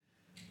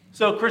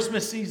So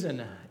Christmas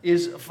season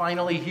is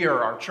finally here.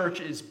 Our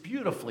church is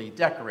beautifully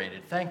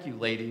decorated. Thank you,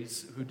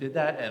 ladies, who did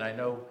that. And I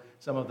know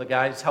some of the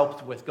guys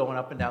helped with going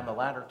up and down the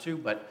ladder too,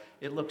 but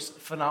it looks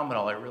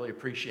phenomenal. I really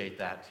appreciate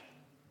that.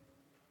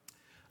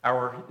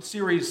 Our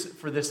series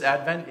for this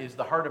Advent is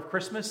The Heart of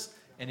Christmas.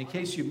 And in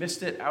case you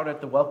missed it, out at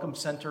the Welcome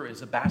Center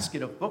is a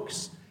basket of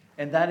books.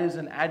 And that is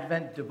an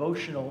Advent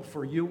devotional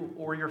for you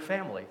or your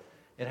family.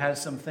 It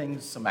has some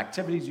things, some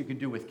activities you can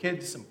do with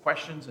kids, some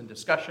questions and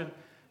discussion.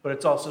 But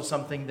it's also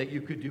something that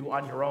you could do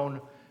on your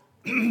own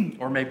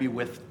or maybe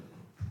with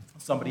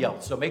somebody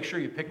else. So make sure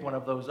you pick one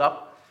of those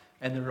up.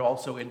 And there are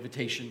also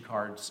invitation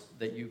cards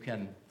that you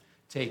can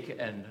take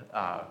and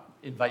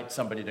invite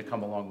somebody to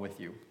come along with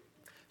you.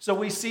 So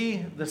we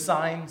see the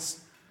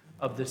signs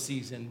of the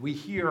season. We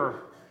hear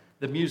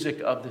the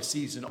music of the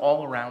season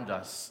all around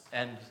us.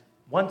 And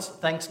once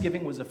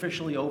Thanksgiving was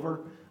officially over,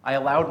 I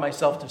allowed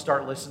myself to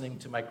start listening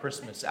to my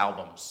Christmas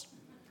albums.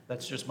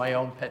 That's just my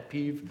own pet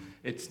peeve.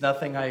 It's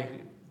nothing I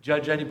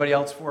judge anybody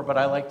else for, but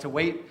I like to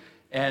wait.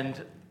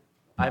 And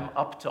I'm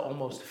up to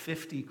almost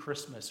 50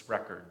 Christmas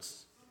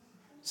records.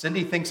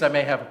 Cindy thinks I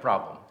may have a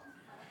problem.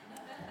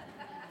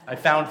 I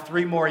found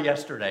 3 more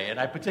yesterday, and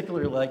I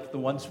particularly like the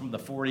ones from the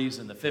 40s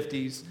and the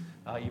 50s,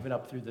 even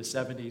up through the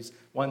 70s,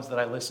 ones that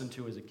I listened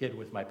to as a kid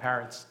with my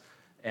parents.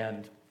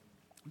 And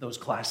those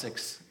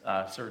classics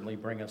certainly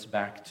bring us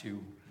back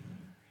to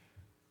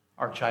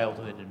our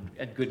childhood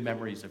and good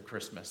memories of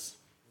Christmas.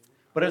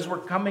 But as we're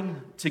coming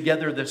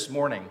together this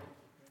morning,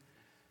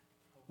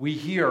 we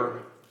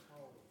hear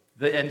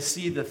and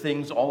see the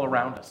things all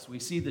around us. We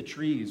see the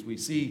trees, we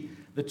see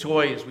the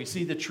toys, we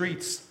see the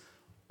treats.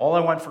 All I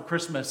want for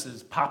Christmas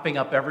is popping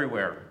up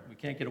everywhere. We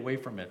can't get away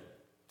from it.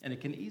 And it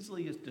can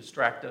easily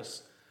distract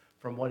us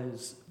from what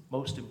is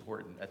most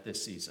important at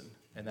this season,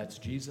 and that's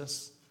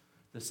Jesus,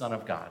 the Son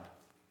of God.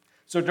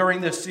 So during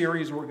this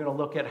series, we're going to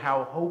look at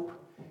how hope,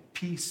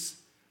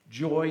 peace,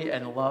 joy,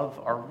 and love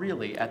are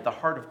really at the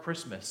heart of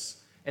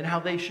Christmas, and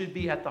how they should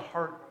be at the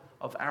heart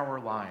of our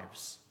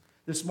lives.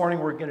 This morning,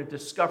 we're going to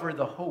discover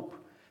the hope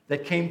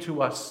that came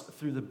to us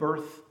through the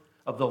birth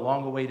of the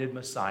long-awaited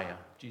Messiah,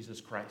 Jesus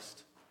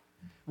Christ.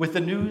 With the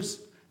news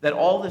that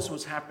all this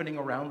was happening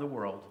around the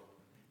world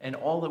and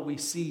all that we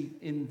see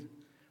in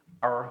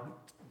our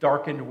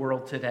darkened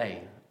world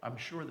today, I'm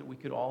sure that we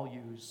could all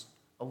use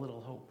a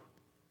little hope.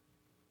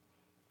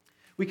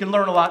 We can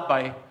learn a lot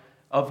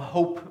of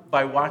hope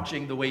by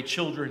watching the way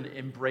children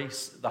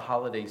embrace the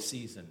holiday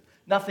season.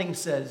 Nothing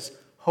says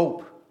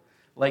hope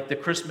like the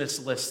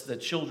Christmas lists that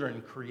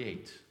children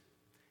create.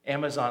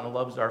 Amazon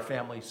loves our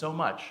family so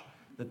much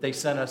that they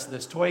sent us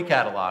this toy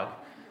catalog,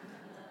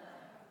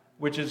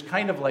 which is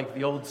kind of like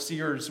the old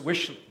Sears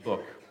wish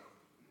book.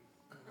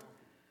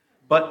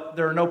 But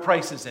there are no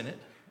prices in it,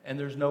 and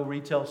there's no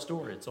retail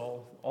store. It's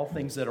all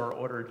things that are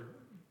ordered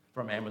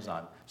from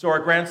Amazon. So our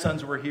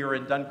grandsons were here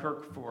in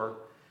Dunkirk for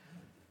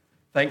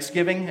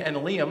Thanksgiving, and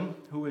Liam,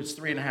 who is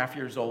 3.5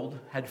 years old,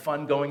 had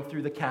fun going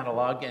through the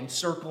catalog and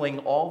circling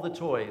all the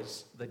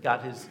toys that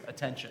got his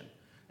attention.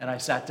 And I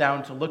sat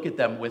down to look at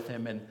them with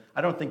him, and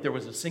I don't think there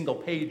was a single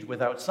page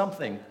without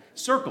something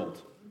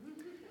circled.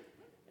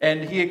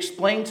 And he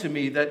explained to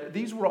me that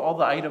these were all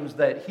the items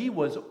that he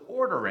was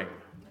ordering.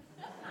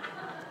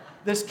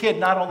 This kid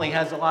not only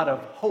has a lot of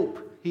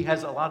hope, he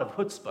has a lot of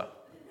chutzpah.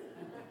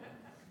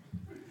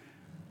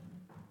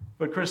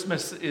 But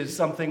Christmas is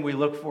something we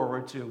look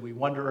forward to. We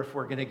wonder if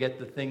we're going to get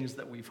the things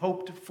that we've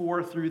hoped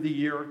for through the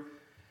year.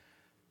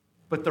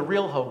 But the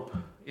real hope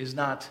is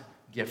not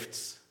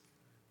gifts.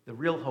 The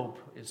real hope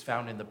is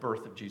found in the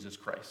birth of Jesus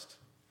Christ.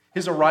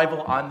 His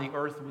arrival on the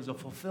earth was a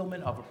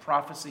fulfillment of a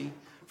prophecy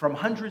from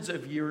hundreds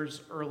of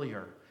years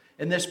earlier.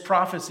 And this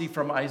prophecy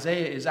from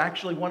Isaiah is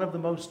actually one of the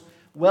most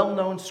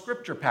well-known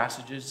scripture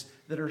passages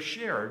that are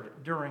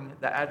shared during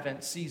the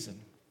Advent season.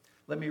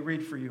 Let me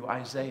read for you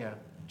Isaiah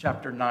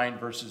chapter 9,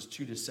 verses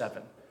 2 to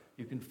 7.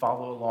 You can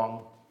follow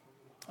along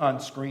on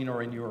screen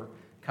or in your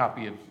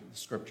copy of the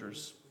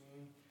scriptures.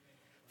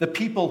 The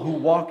people who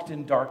walked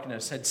in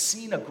darkness had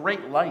seen a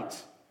great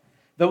light.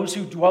 Those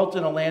who dwelt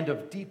in a land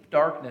of deep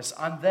darkness,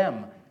 on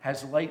them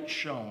has light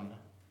shone.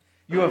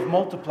 You have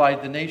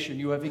multiplied the nation.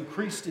 You have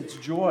increased its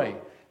joy.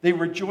 They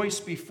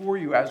rejoice before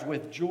you as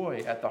with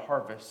joy at the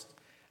harvest,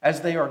 as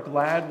they are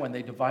glad when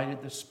they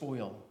divided the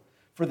spoil.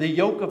 For the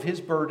yoke of his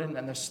burden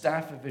and the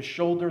staff of his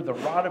shoulder, the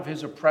rod of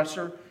his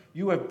oppressor,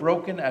 you have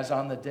broken as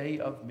on the day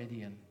of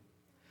Midian.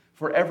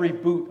 For every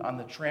boot on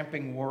the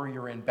tramping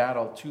warrior in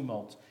battle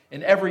tumult,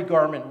 and every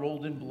garment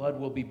rolled in blood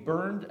will be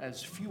burned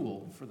as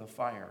fuel for the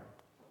fire.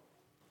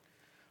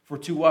 For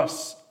to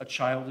us a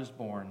child is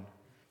born,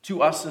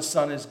 to us a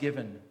son is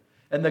given,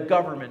 and the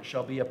government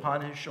shall be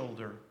upon his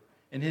shoulder,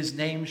 and his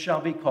name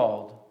shall be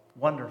called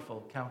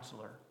Wonderful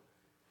Counselor,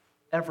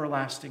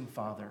 Everlasting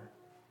Father,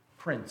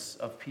 Prince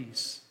of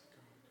Peace.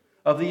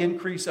 Of the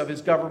increase of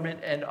his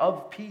government and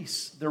of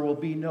peace there will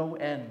be no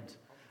end.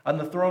 On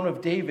the throne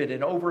of David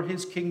and over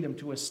his kingdom,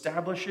 to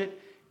establish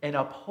it and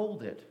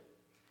uphold it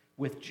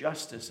with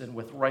justice and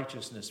with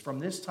righteousness from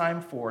this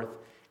time forth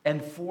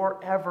and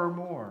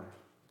forevermore.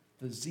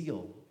 The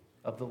zeal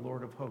of the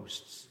Lord of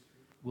hosts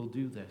will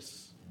do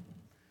this.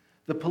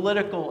 The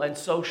political and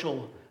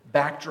social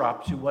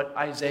backdrop to what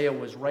Isaiah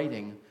was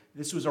writing,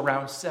 this was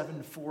around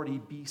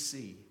 740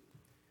 BC,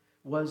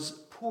 was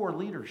poor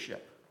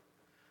leadership.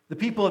 The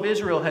people of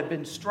Israel had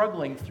been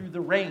struggling through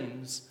the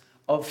reigns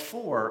of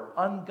 4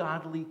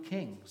 ungodly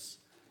kings,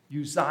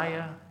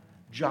 Uzziah,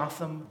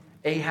 Jotham,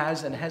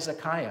 Ahaz, and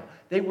Hezekiah.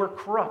 They were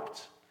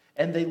corrupt,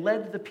 and they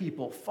led the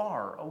people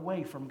far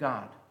away from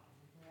God.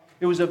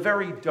 It was a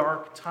very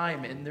dark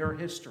time in their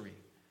history.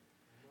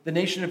 The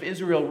nation of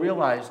Israel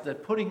realized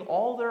that putting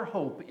all their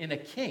hope in a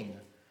king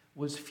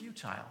was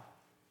futile.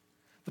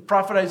 The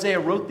prophet Isaiah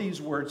wrote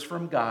these words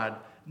from God,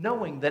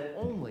 knowing that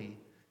only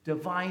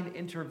divine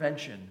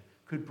intervention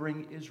could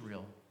bring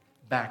Israel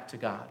back to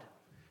God.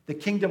 The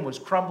kingdom was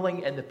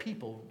crumbling, and the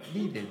people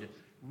needed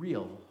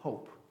real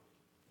hope.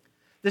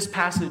 This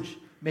passage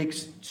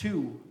makes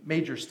 2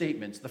 major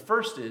statements. The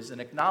first is an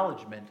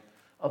acknowledgement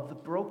of the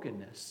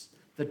brokenness,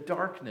 the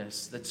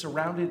darkness that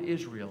surrounded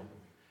Israel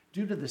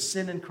due to the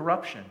sin and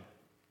corruption.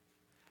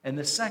 And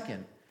the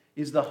second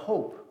is the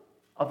hope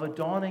of a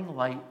dawning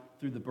light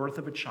through the birth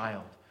of a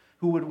child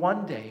who would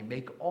one day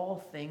make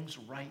all things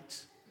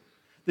right.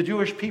 The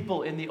Jewish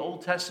people in the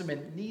Old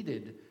Testament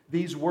needed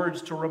these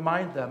words to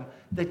remind them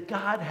that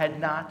God had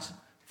not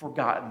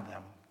forgotten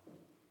them.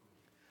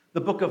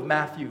 The book of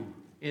Matthew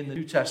in the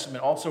New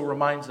Testament also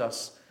reminds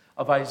us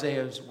of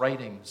Isaiah's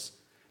writings.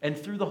 And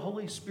through the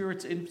Holy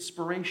Spirit's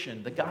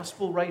inspiration, the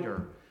gospel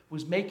writer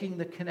was making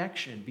the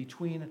connection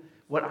between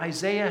what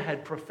Isaiah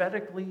had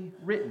prophetically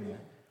written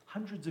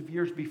hundreds of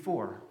years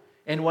before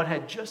and what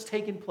had just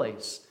taken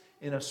place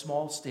in a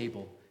small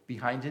stable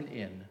behind an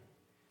inn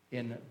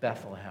in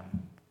Bethlehem.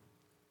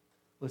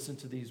 Listen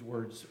to these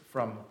words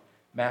from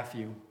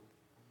Matthew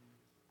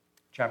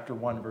chapter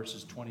 1,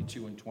 verses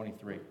 22 and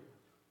 23.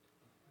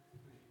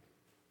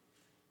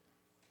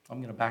 I'm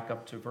going to back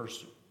up to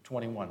verse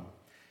 21.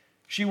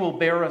 She will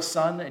bear a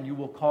son, and you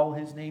will call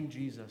his name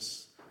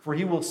Jesus, for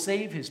he will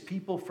save his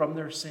people from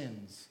their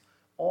sins.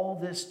 All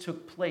this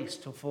took place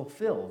to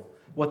fulfill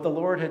what the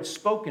Lord had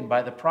spoken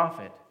by the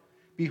prophet.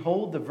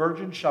 Behold, the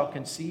virgin shall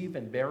conceive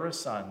and bear a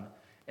son,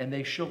 and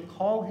they shall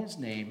call his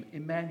name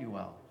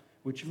Immanuel,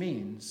 which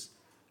means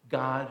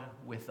God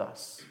with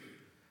us.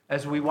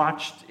 As we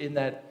watched in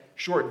that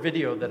short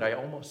video that I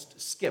almost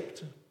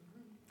skipped,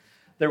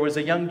 there was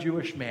a young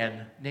Jewish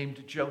man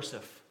named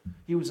Joseph.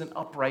 He was an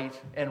upright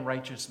and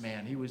righteous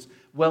man. He was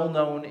well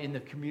known in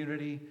the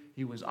community.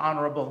 He was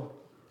honorable,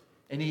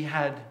 and he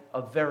had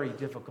a very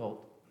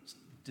difficult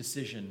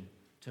decision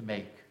to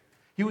make.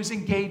 He was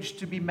engaged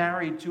to be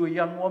married to a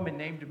young woman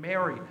named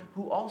Mary,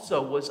 who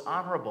also was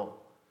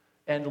honorable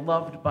and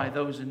loved by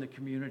those in the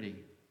community.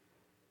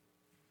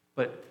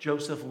 But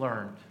Joseph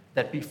learned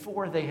that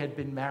before they had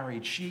been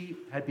married, she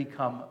had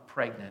become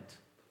pregnant.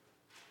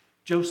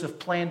 Joseph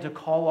planned to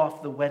call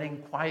off the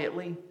wedding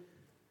quietly,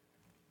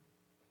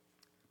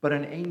 but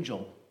an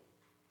angel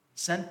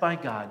sent by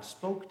God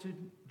spoke to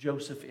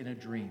Joseph in a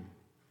dream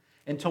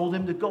and told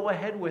him to go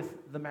ahead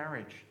with the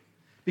marriage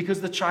because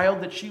the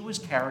child that she was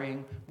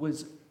carrying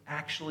was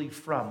actually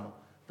from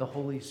the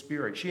Holy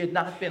Spirit. She had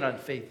not been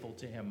unfaithful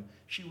to him.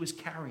 She was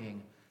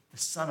carrying the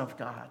Son of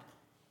God.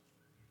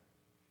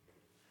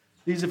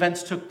 These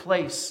events took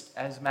place,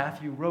 as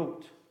Matthew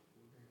wrote,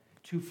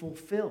 to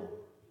fulfill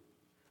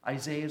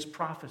Isaiah's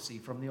prophecy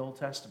from the Old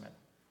Testament,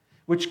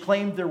 which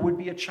claimed there would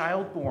be a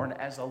child born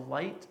as a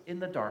light in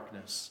the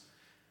darkness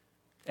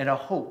and a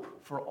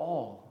hope for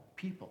all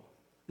people.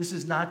 This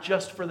is not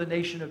just for the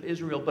nation of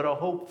Israel, but a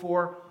hope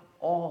for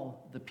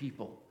all the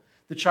people.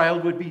 The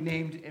child would be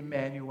named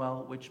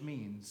Immanuel, which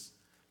means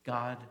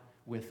God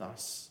with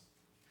us.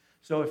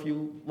 So if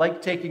you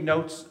like taking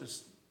notes,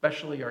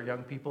 especially our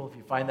young people, if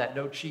you find that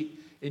note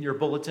sheet in your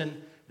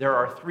bulletin, there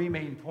are 3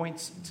 main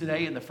points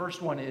today, and the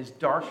first one is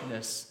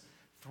darkness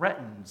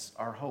threatens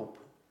our hope.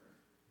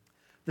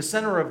 The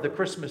center of the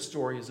Christmas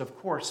story is, of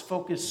course,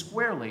 focused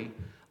squarely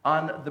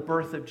on the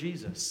birth of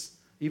Jesus,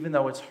 even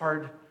though it's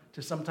hard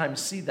to sometimes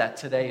see that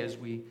today as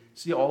we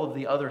see all of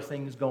the other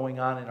things going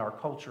on in our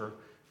culture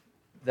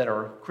that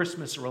are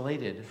Christmas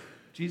related.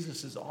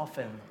 Jesus is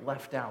often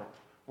left out,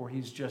 or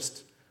he's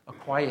just a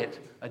quiet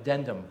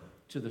addendum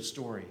to the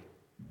story.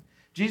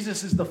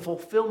 Jesus is the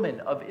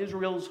fulfillment of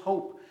Israel's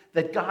hope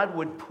that God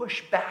would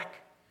push back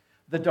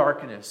the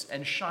darkness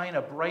and shine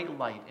a bright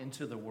light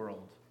into the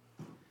world.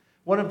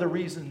 One of the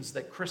reasons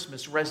that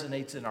Christmas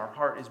resonates in our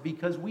heart is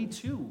because we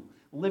too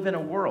live in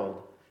a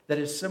world that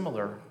is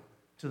similar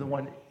to the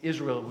one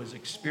Israel was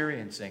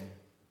experiencing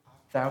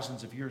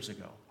thousands of years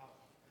ago.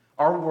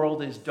 Our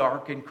world is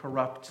dark and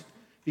corrupt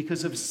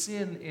because of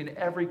sin in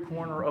every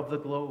corner of the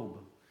globe.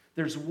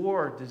 There's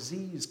war,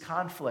 disease,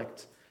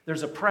 conflict.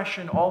 There's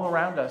oppression all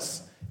around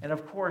us. And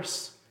of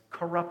course,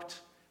 corrupt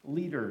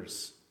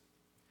leaders.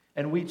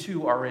 And we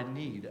too are in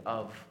need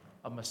of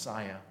a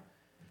Messiah,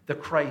 the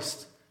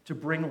Christ, to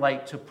bring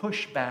light, to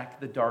push back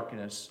the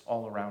darkness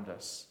all around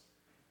us.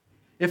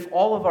 If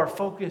all of our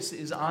focus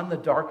is on the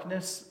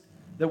darkness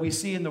that we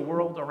see in the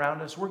world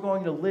around us, we're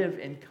going to live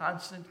in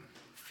constant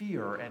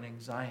fear and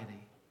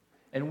anxiety.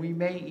 and we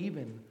may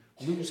even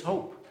lose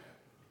hope.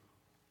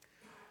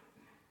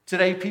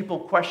 Today, people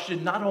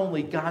question not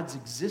only God's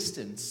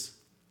existence,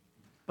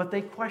 but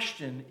they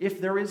question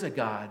if there is a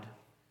God,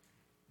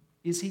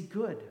 is he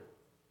good?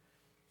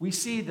 We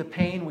see the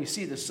pain, we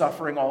see the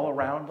suffering all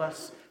around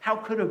us. How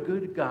could a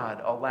good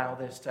God allow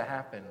this to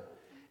happen?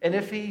 And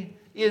if he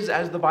is,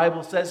 as the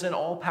Bible says, an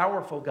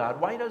all-powerful God,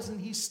 why doesn't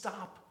he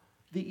stop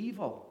the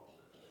evil?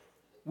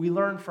 We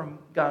learn from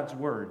God's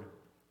word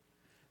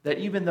that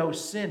even though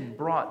sin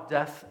brought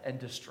death and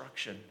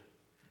destruction,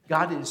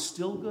 God is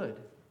still good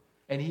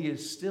and he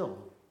is still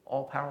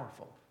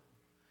all-powerful.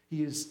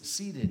 He is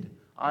seated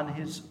on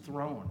his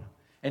throne,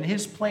 and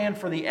his plan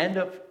for the end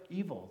of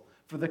evil,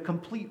 for the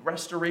complete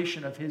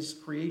restoration of his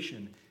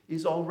creation,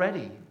 is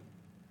already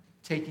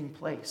taking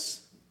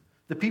place.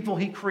 The people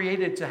he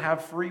created to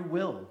have free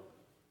will,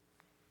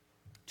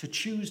 to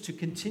choose to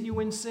continue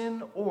in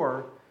sin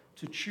or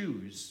to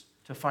choose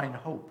to find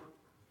hope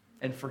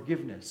and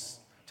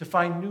forgiveness, to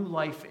find new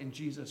life in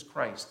Jesus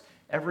Christ.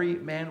 Every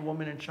man,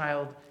 woman, and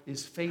child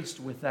is faced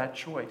with that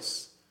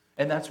choice.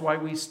 And that's why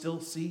we still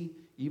see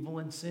evil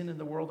and sin in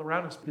the world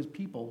around us, because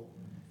people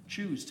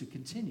choose to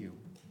continue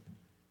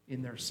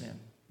in their sin.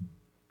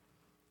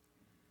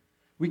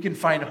 We can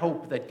find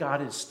hope that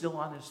God is still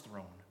on his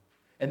throne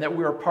and that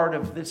we are part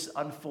of this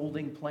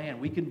unfolding plan.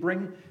 We can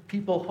bring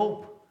people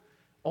hope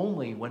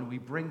only when we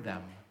bring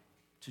them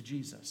to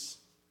Jesus.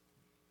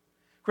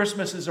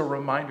 Christmas is a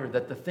reminder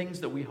that the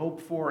things that we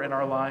hope for in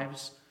our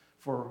lives,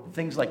 for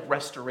things like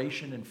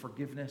restoration and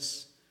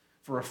forgiveness,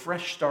 for a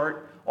fresh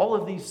start, all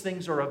of these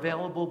things are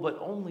available, but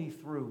only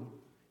through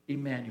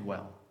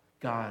Immanuel,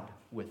 God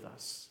with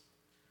us.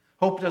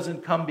 Hope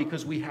doesn't come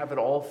because we have it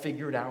all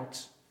figured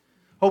out.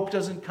 Hope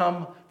doesn't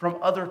come from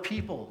other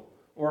people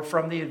or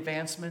from the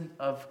advancement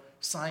of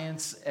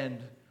science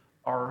and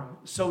our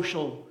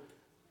social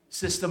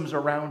systems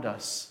around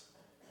us.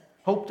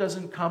 Hope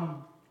doesn't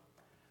come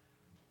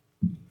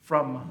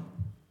from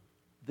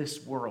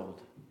this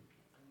world.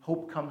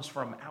 Hope comes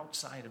from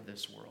outside of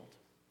this world.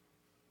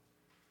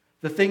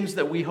 The things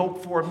that we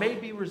hope for may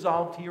be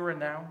resolved here and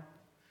now,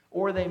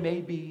 or they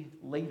may be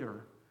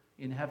later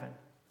in heaven.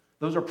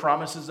 Those are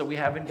promises that we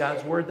have in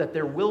God's word, that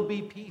there will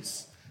be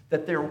peace,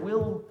 that there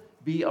will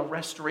be a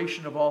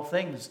restoration of all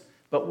things,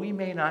 but we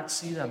may not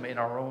see them in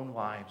our own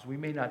lives. We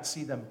may not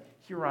see them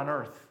here on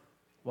earth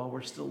while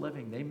we're still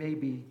living. They may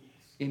be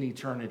in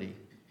eternity.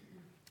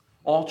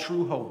 All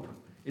true hope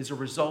is a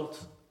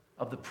result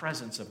of the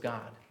presence of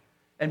God.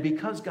 And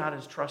because God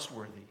is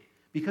trustworthy,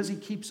 because he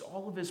keeps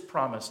all of his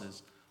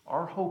promises,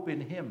 our hope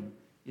in him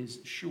is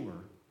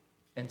sure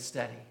and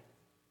steady.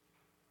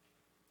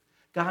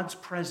 God's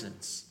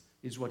presence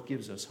is what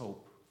gives us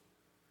hope.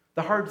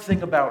 The hard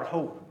thing about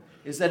hope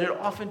is that it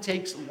often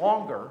takes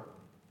longer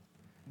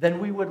than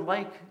we would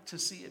like to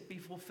see it be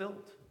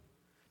fulfilled.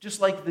 Just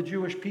like the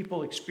Jewish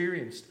people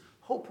experienced,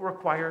 hope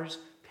requires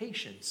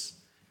patience.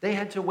 They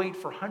had to wait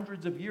for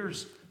hundreds of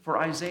years for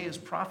Isaiah's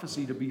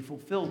prophecy to be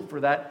fulfilled, for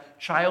that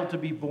child to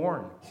be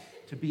born,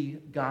 to be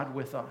God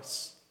with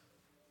us.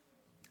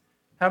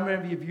 How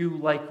many of you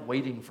like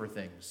waiting for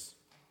things?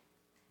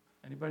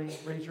 Anybody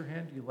raise your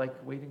hand? Do you like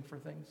waiting for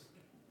things?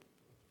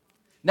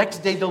 Next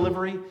day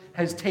delivery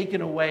has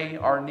taken away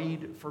our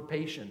need for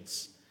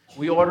patience.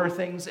 We order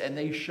things and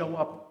they show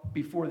up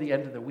before the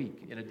end of the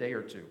week, in a day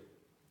or two.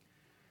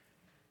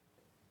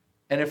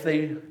 And if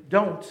they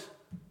don't,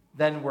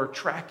 then we're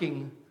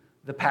tracking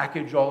the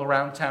package all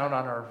around town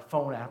on our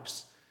phone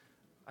apps.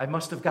 I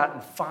must have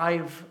gotten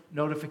 5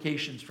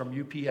 notifications from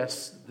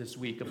UPS this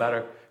week about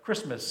a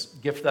Christmas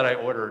gift that I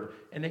ordered.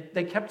 And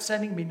they kept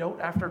sending me note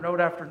after note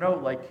after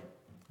note,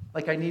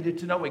 like I needed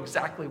to know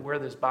exactly where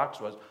this box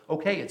was.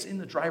 Okay, it's in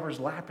the driver's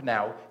lap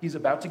now. He's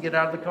about to get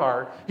out of the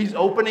car. He's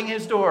opening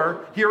his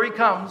door. Here he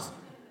comes.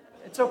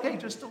 It's okay,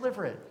 just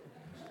deliver it.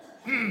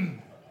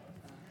 In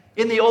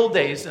the old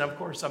days, and of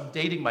course I'm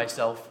dating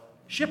myself,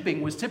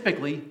 shipping was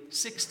typically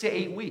 6 to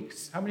 8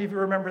 weeks. How many of you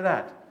remember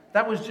that?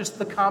 That was just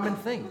the common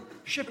thing.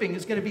 Shipping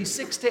is going to be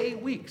 6 to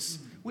 8 weeks.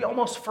 We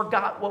almost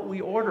forgot what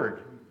we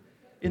ordered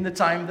in the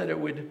time that it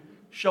would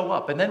show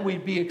up. And then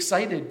we'd be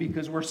excited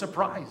because we're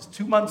surprised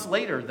 2 months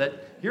later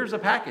that here's a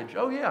package.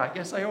 Oh yeah, I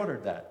guess I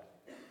ordered that.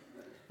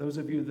 Those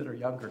of you that are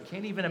younger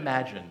can't even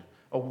imagine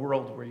a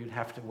world where you'd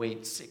have to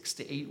wait 6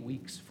 to 8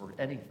 weeks for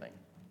anything.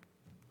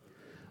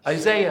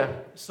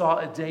 Isaiah saw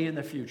a day in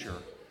the future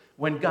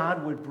when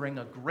God would bring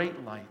a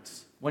great light,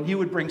 when he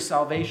would bring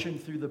salvation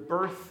through the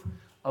birth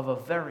of a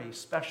very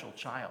special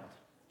child.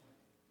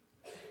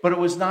 But it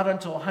was not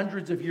until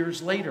hundreds of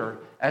years later,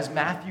 as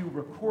Matthew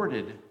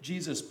recorded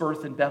Jesus'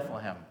 birth in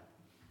Bethlehem.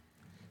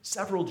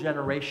 Several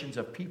generations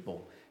of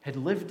people had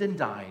lived and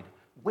died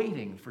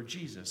waiting for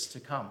Jesus to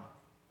come.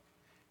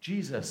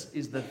 Jesus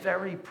is the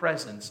very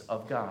presence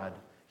of God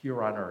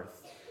here on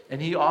earth.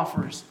 And he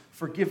offers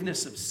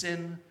forgiveness of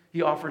sin,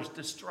 he offers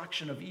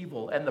destruction of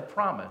evil, and the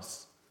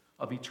promise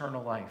of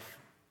eternal life.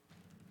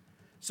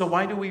 So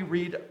why do we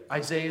read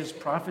Isaiah's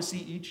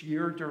prophecy each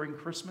year during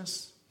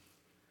Christmas?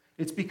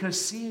 It's because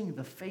seeing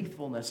the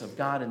faithfulness of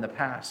God in the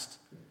past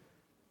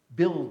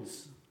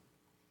builds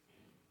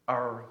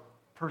our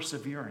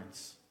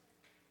perseverance.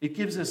 It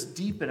gives us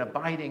deep and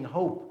abiding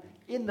hope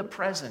in the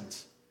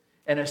present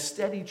and a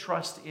steady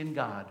trust in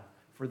God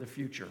for the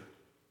future.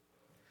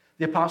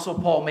 The Apostle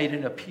Paul made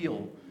an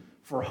appeal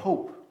for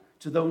hope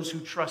to those who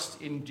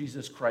trust in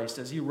Jesus Christ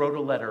as he wrote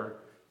a letter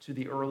to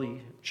the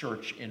early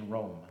church in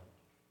Rome.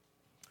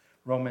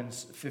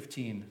 Romans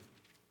 15,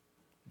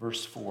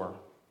 verse 4.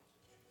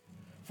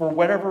 For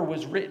whatever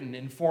was written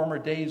in former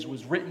days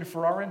was written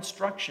for our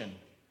instruction,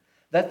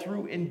 that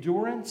through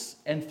endurance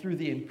and through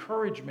the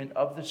encouragement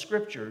of the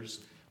Scriptures,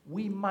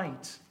 we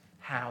might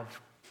have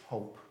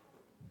hope.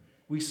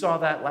 We saw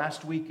that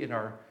last week in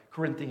our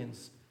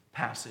Corinthians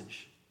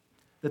passage,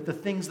 that the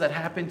things that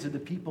happened to the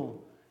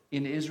people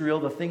in Israel,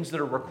 the things that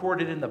are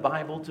recorded in the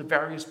Bible to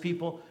various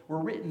people, were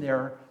written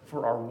there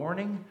for our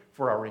warning,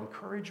 for our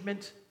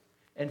encouragement,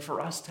 and for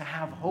us to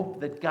have hope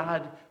that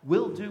God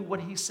will do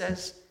what he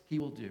says he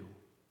will do.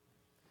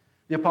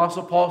 The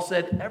Apostle Paul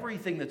said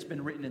everything that's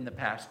been written in the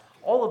past,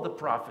 all of the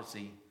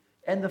prophecy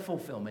and the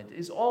fulfillment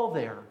is all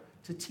there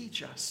to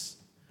teach us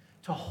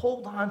to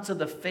hold on to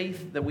the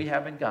faith that we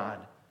have in God,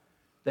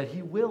 that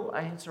he will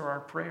answer our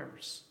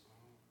prayers.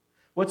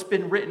 What's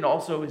been written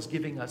also is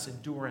giving us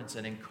endurance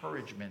and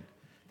encouragement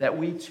that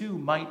we too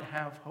might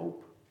have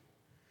hope.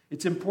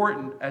 It's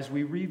important as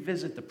we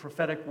revisit the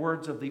prophetic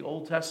words of the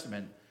Old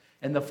Testament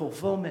and the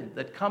fulfillment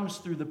that comes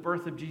through the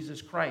birth of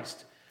Jesus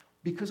Christ,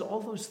 because all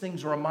those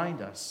things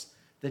remind us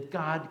that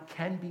God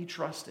can be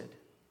trusted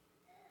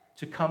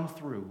to come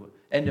through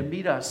and to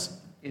meet us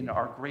in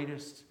our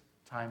greatest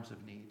times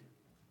of need.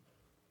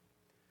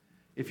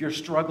 If you're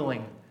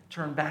struggling,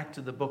 turn back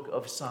to the book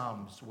of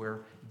Psalms,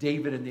 where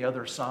David and the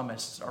other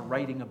psalmists are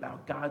writing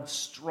about God's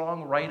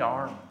strong right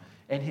arm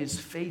and his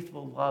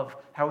faithful love,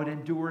 how it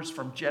endures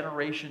from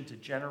generation to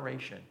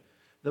generation.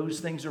 Those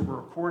things are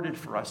recorded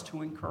for us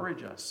to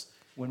encourage us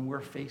when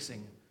we're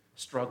facing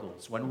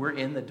struggles, when we're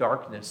in the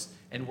darkness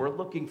and we're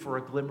looking for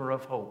a glimmer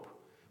of hope.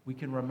 We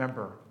can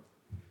remember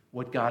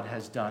what God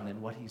has done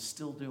and what he's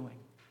still doing.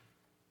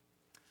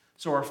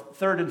 So our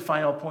third and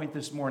final point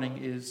this morning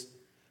is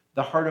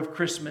the heart of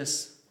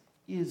Christmas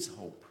is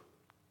hope.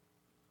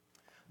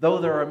 Though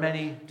there are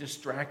many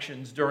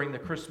distractions during the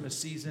Christmas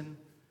season,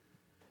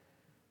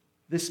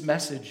 this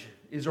message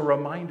is a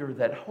reminder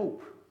that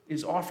hope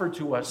is offered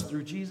to us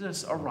through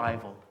Jesus'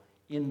 arrival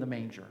in the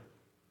manger.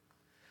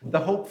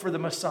 The hope for the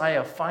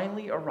Messiah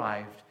finally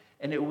arrived,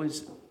 and it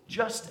was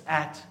just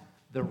at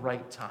the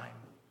right time.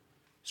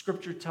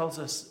 Scripture tells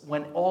us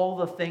when all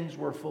the things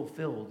were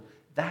fulfilled,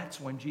 that's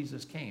when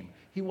Jesus came.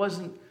 He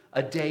wasn't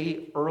a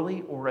day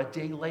early or a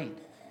day late.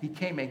 He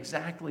came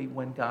exactly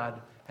when God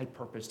had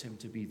purposed him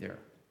to be there.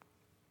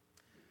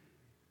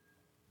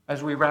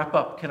 As we wrap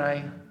up, can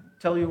I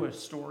tell you a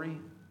story?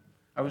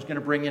 I was going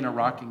to bring in a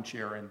rocking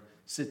chair and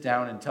sit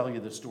down and tell you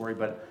the story,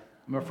 but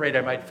I'm afraid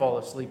I might fall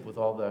asleep with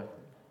all the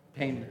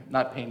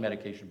not pain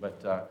medication,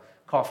 but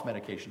cough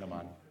medication I'm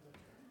on.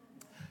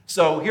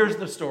 So here's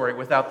the story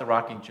without the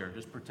rocking chair.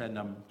 Just pretend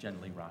I'm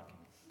gently rocking.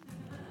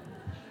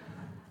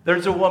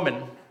 There's a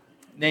woman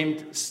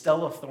named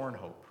Stella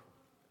Thornhope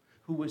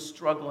who was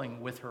struggling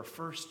with her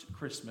first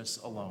Christmas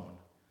alone.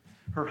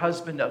 Her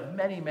husband of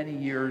many, many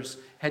years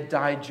had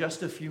died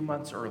just a few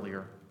months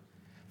earlier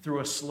through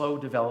a slow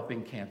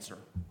developing cancer.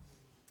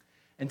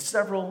 And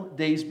several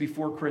days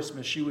before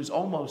Christmas, she was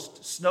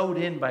almost snowed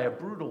in by a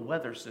brutal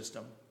weather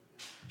system.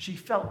 She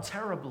felt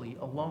terribly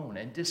alone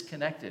and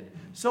disconnected,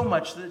 so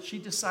much that she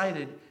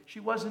decided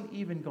she wasn't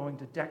even going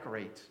to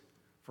decorate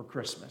for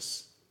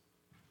Christmas.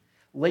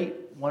 Late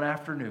one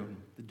afternoon,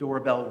 the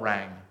doorbell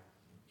rang.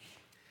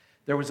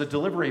 There was a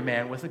delivery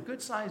man with a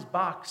good-sized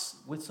box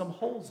with some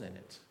holes in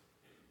it.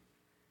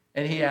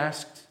 And he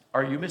asked,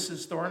 "Are you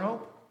Mrs.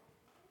 Thornhope?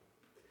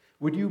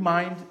 Would you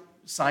mind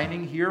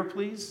signing here,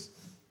 please?"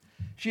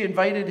 She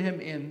invited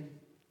him in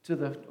to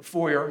the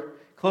foyer,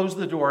 closed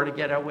the door to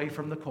get away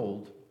from the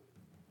cold.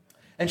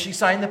 And she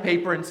signed the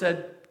paper and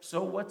said,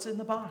 "So what's in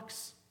the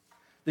box?"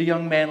 The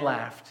young man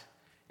laughed,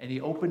 and he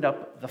opened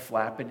up the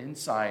flap, and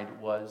inside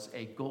was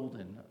a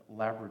golden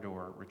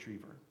Labrador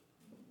retriever.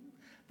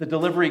 The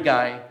delivery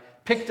guy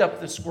picked up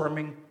the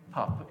squirming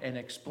pup and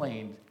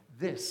explained,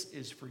 "This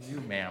is for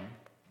you, ma'am.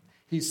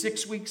 He's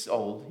 6 weeks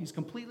old, he's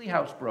completely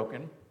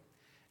housebroken,"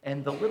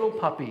 and the little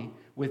puppy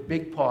with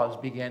big paws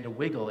began to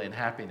wiggle in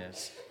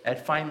happiness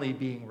at finally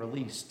being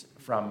released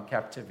from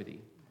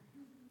captivity.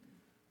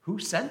 "Who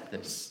sent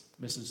this?"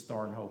 Mrs.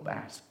 Thornhope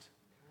asked.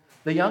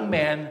 The young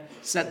man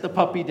set the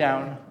puppy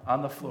down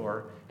on the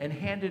floor and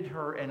handed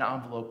her an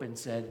envelope and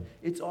said,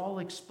 "It's all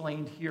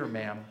explained here,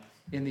 ma'am,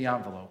 in the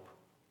envelope.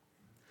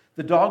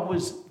 The dog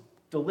was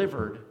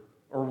delivered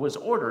or was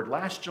ordered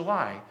last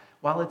July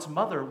while its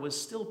mother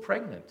was still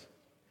pregnant,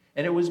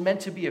 and it was meant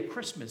to be a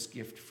Christmas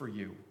gift for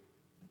you."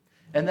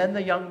 And then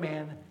the young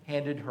man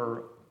handed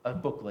her a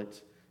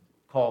booklet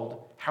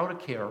called How to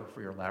Care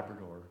for Your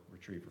Labrador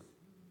Retriever.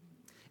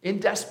 In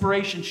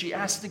desperation, she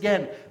asked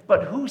again,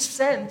 "But who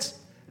sent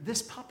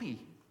this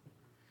puppy?"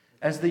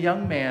 As the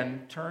young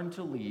man turned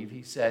to leave,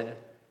 he said,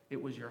 "It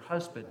was your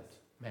husband,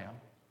 ma'am."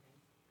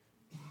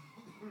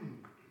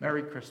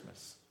 Merry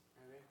Christmas.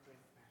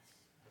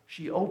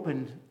 She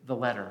opened the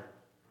letter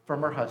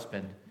from her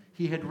husband.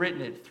 He had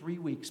written it 3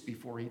 weeks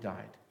before he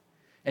died.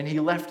 And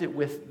he left it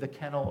with the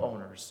kennel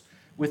owners,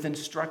 with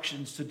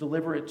instructions to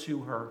deliver it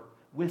to her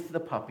with the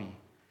puppy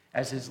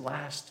as his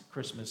last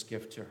Christmas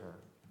gift to her.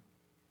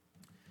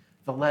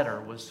 The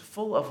letter was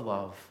full of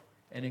love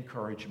and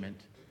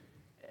encouragement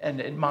and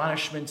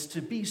admonishments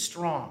to be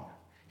strong.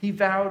 He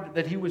vowed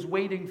that he was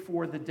waiting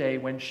for the day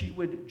when she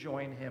would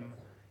join him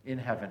in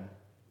heaven.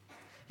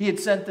 He had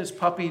sent this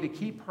puppy to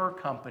keep her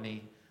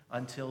company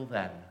until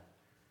then.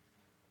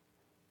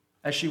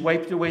 As she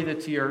wiped away the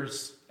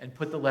tears and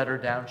put the letter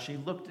down, she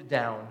looked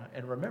down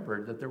and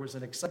remembered that there was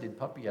an excited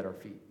puppy at her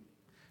feet.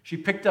 She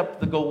picked up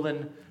the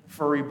golden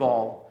furry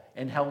ball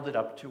and held it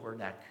up to her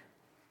neck.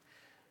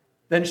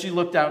 Then she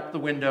looked out the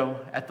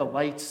window at the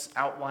lights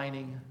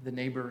outlining the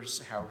neighbor's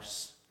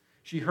house.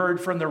 She heard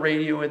from the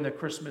radio in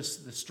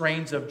the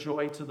strains of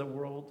joy to the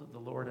world, the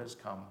Lord has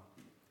come.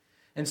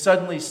 And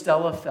suddenly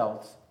Stella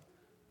felt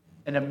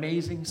an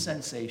amazing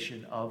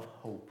sensation of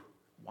hope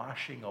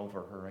washing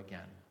over her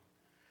again.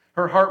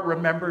 Her heart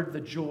remembered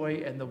the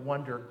joy and the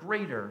wonder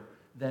greater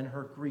than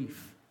her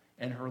grief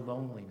and her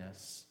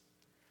loneliness.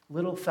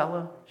 Little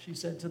fella, she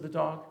said to the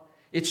dog,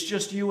 it's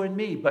just you and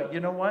me, but you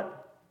know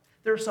what?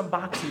 There are some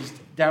boxes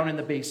down in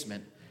the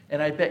basement,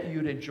 and I bet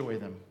you'd enjoy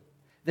them.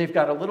 They've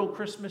got a little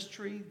Christmas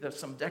tree, there's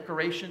some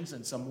decorations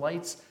and some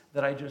lights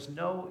that I just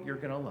know you're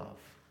going to love.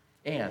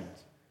 And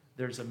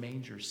there's a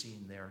manger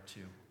scene there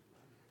too,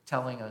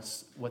 telling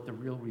us what the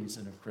real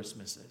reason of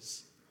Christmas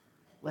is.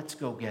 Let's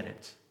go get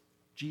it.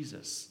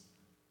 Jesus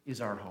is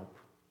our hope.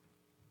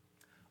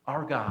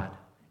 Our God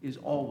is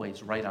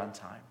always right on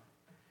time.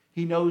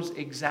 He knows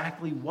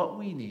exactly what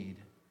we need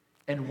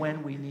and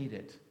when we need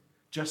it,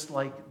 just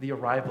like the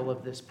arrival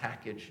of this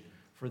package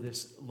for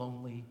this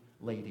lonely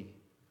lady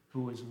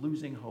who is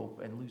losing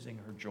hope and losing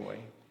her joy.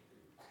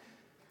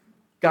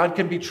 God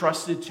can be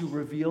trusted to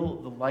reveal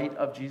the light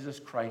of Jesus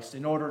Christ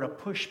in order to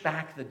push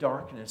back the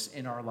darkness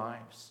in our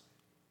lives.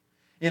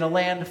 In a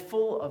land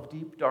full of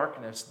deep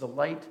darkness, the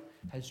light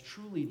has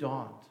truly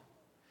dawned.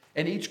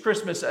 And each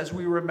Christmas, as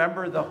we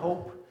remember the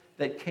hope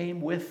that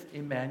came with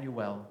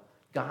Immanuel,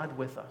 God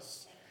with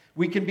us,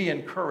 we can be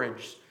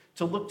encouraged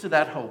to look to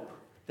that hope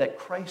that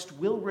Christ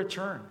will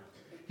return.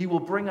 He will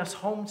bring us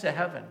home to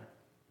heaven.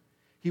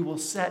 He will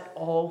set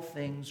all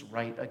things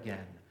right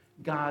again.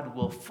 God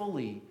will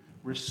fully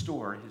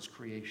restore his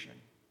creation.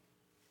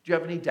 Do you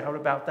have any doubt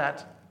about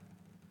that?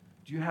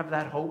 Do you have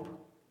that hope?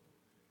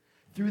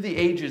 Through the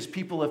ages,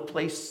 people have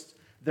placed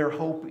their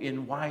hope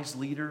in wise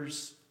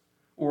leaders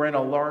or in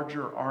a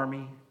larger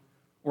army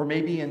or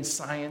maybe in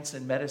science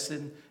and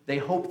medicine. They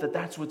hope that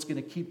that's what's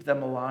going to keep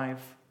them alive.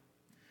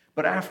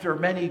 But after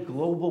many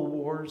global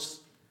wars,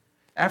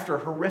 after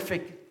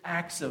horrific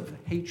acts of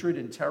hatred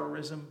and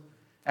terrorism,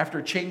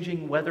 after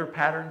changing weather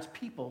patterns,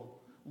 people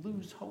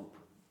lose hope.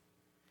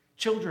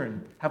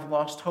 Children have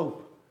lost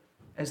hope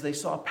as they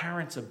saw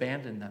parents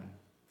abandon them.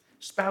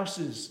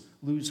 Spouses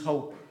lose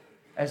hope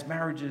as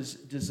marriages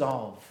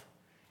dissolve.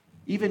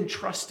 Even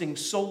trusting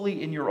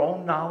solely in your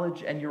own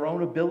knowledge and your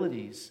own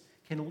abilities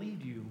can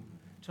lead you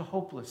to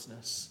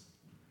hopelessness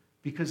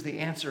because the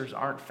answers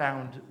aren't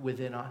found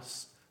within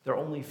us. They're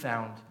only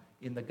found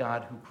in the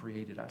God who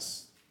created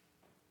us.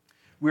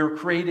 We're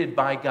created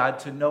by God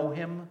to know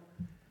him,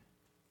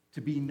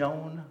 to be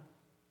known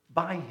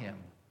by him,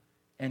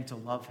 and to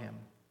love him.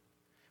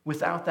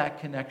 Without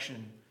that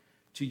connection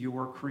to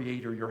your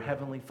Creator, your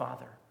Heavenly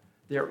Father,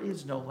 there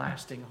is no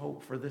lasting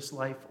hope for this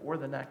life or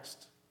the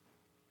next.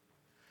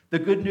 The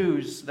good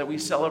news that we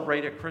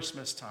celebrate at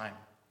Christmas time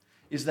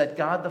is that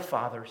God the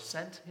Father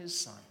sent his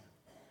Son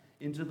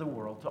into the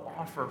world to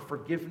offer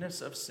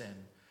forgiveness of sin,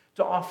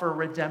 to offer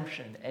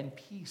redemption and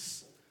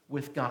peace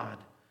with God,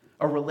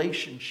 a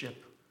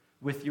relationship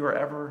with your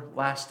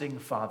everlasting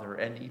Father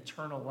and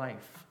eternal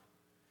life.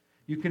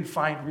 You can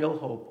find real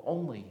hope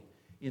only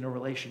in a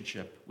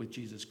relationship with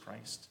Jesus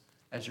Christ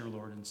as your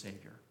Lord and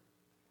Savior.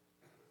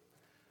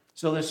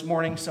 So this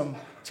morning, some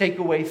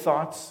takeaway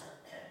thoughts,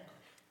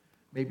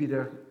 maybe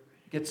to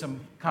get some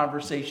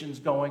conversations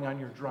going on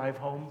your drive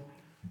home.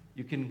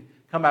 You can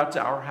come out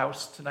to our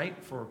house tonight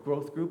for a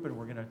growth group, and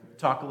we're going to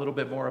talk a little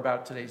bit more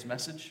about today's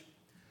message.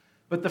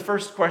 But the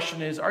first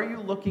question is, are you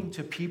looking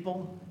to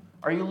people?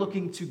 Are you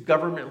looking to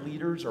government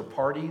leaders or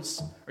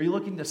parties? Are you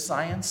looking to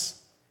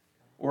science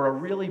or a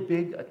really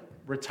big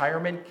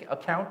retirement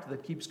account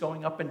that keeps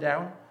going up and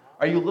down?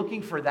 Are you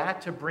looking for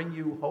that to bring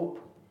you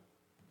hope?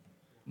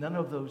 None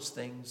of those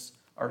things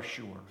are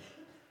sure.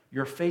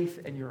 Your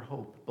faith and your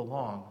hope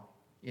belong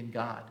in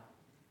God.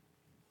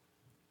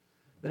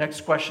 The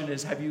next question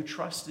is, have you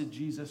trusted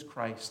Jesus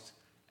Christ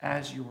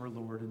as your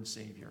Lord and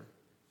Savior?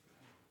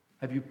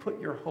 Have you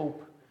put your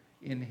hope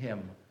in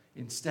him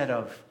instead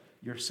of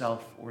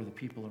yourself or the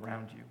people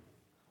around you?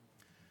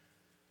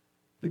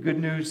 The good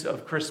news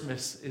of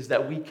Christmas is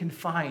that we can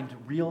find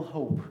real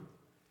hope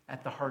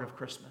at the heart of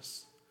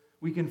Christmas.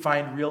 We can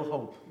find real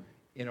hope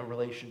in a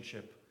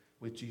relationship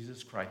with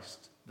Jesus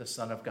Christ, the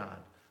Son of God,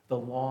 the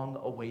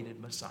long-awaited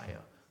Messiah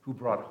who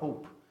brought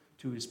hope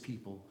to his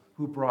people,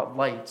 who brought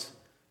light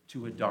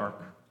to a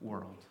dark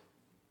world.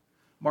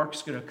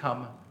 Mark's going to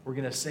come. We're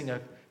going to sing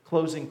a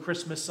closing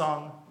Christmas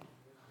song.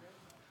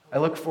 I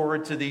look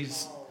forward to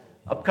these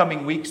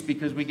upcoming weeks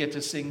because we get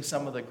to sing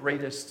some of the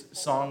greatest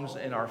songs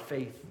in our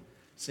faith,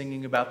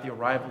 singing about the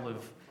arrival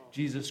of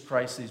Jesus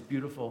Christ, these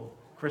beautiful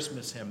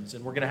Christmas hymns.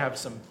 And we're going to have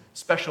some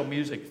special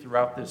music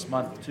throughout this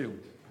month too.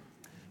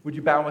 Would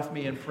you bow with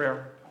me in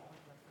prayer?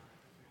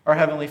 Our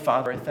Heavenly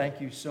Father, I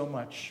thank you so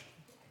much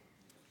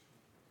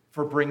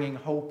for bringing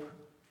hope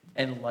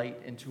and light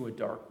into a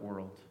dark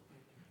world,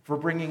 for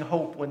bringing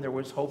hope when there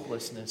was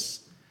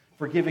hopelessness,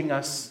 for giving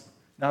us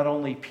not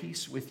only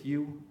peace with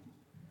you,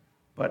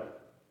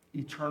 but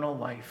eternal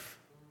life,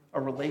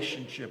 a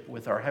relationship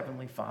with our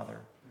Heavenly Father.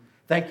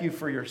 Thank you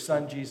for your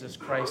Son, Jesus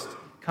Christ,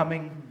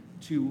 coming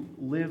to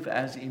live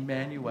as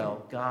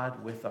Immanuel,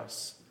 God with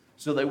us,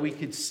 so that we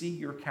could see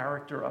your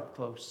character up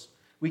close.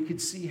 We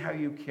could see how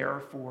you care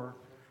for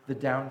the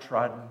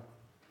downtrodden,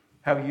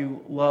 how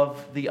you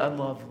love the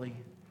unlovely,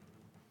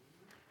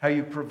 how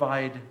you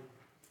provide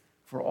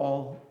for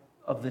all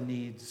of the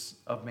needs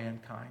of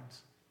mankind.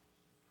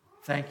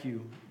 Thank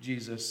you,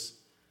 Jesus,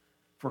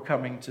 for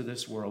coming to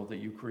this world that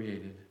you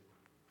created.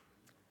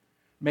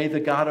 May the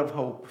God of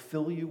hope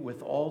fill you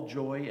with all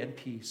joy and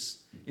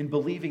peace in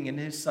believing in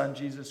his Son,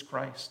 Jesus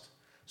Christ,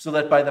 so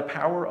that by the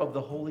power of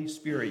the Holy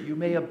Spirit you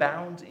may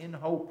abound in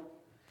hope.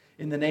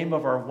 In the name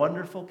of our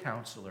wonderful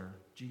counselor,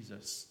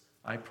 Jesus,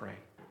 I pray.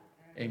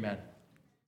 Amen.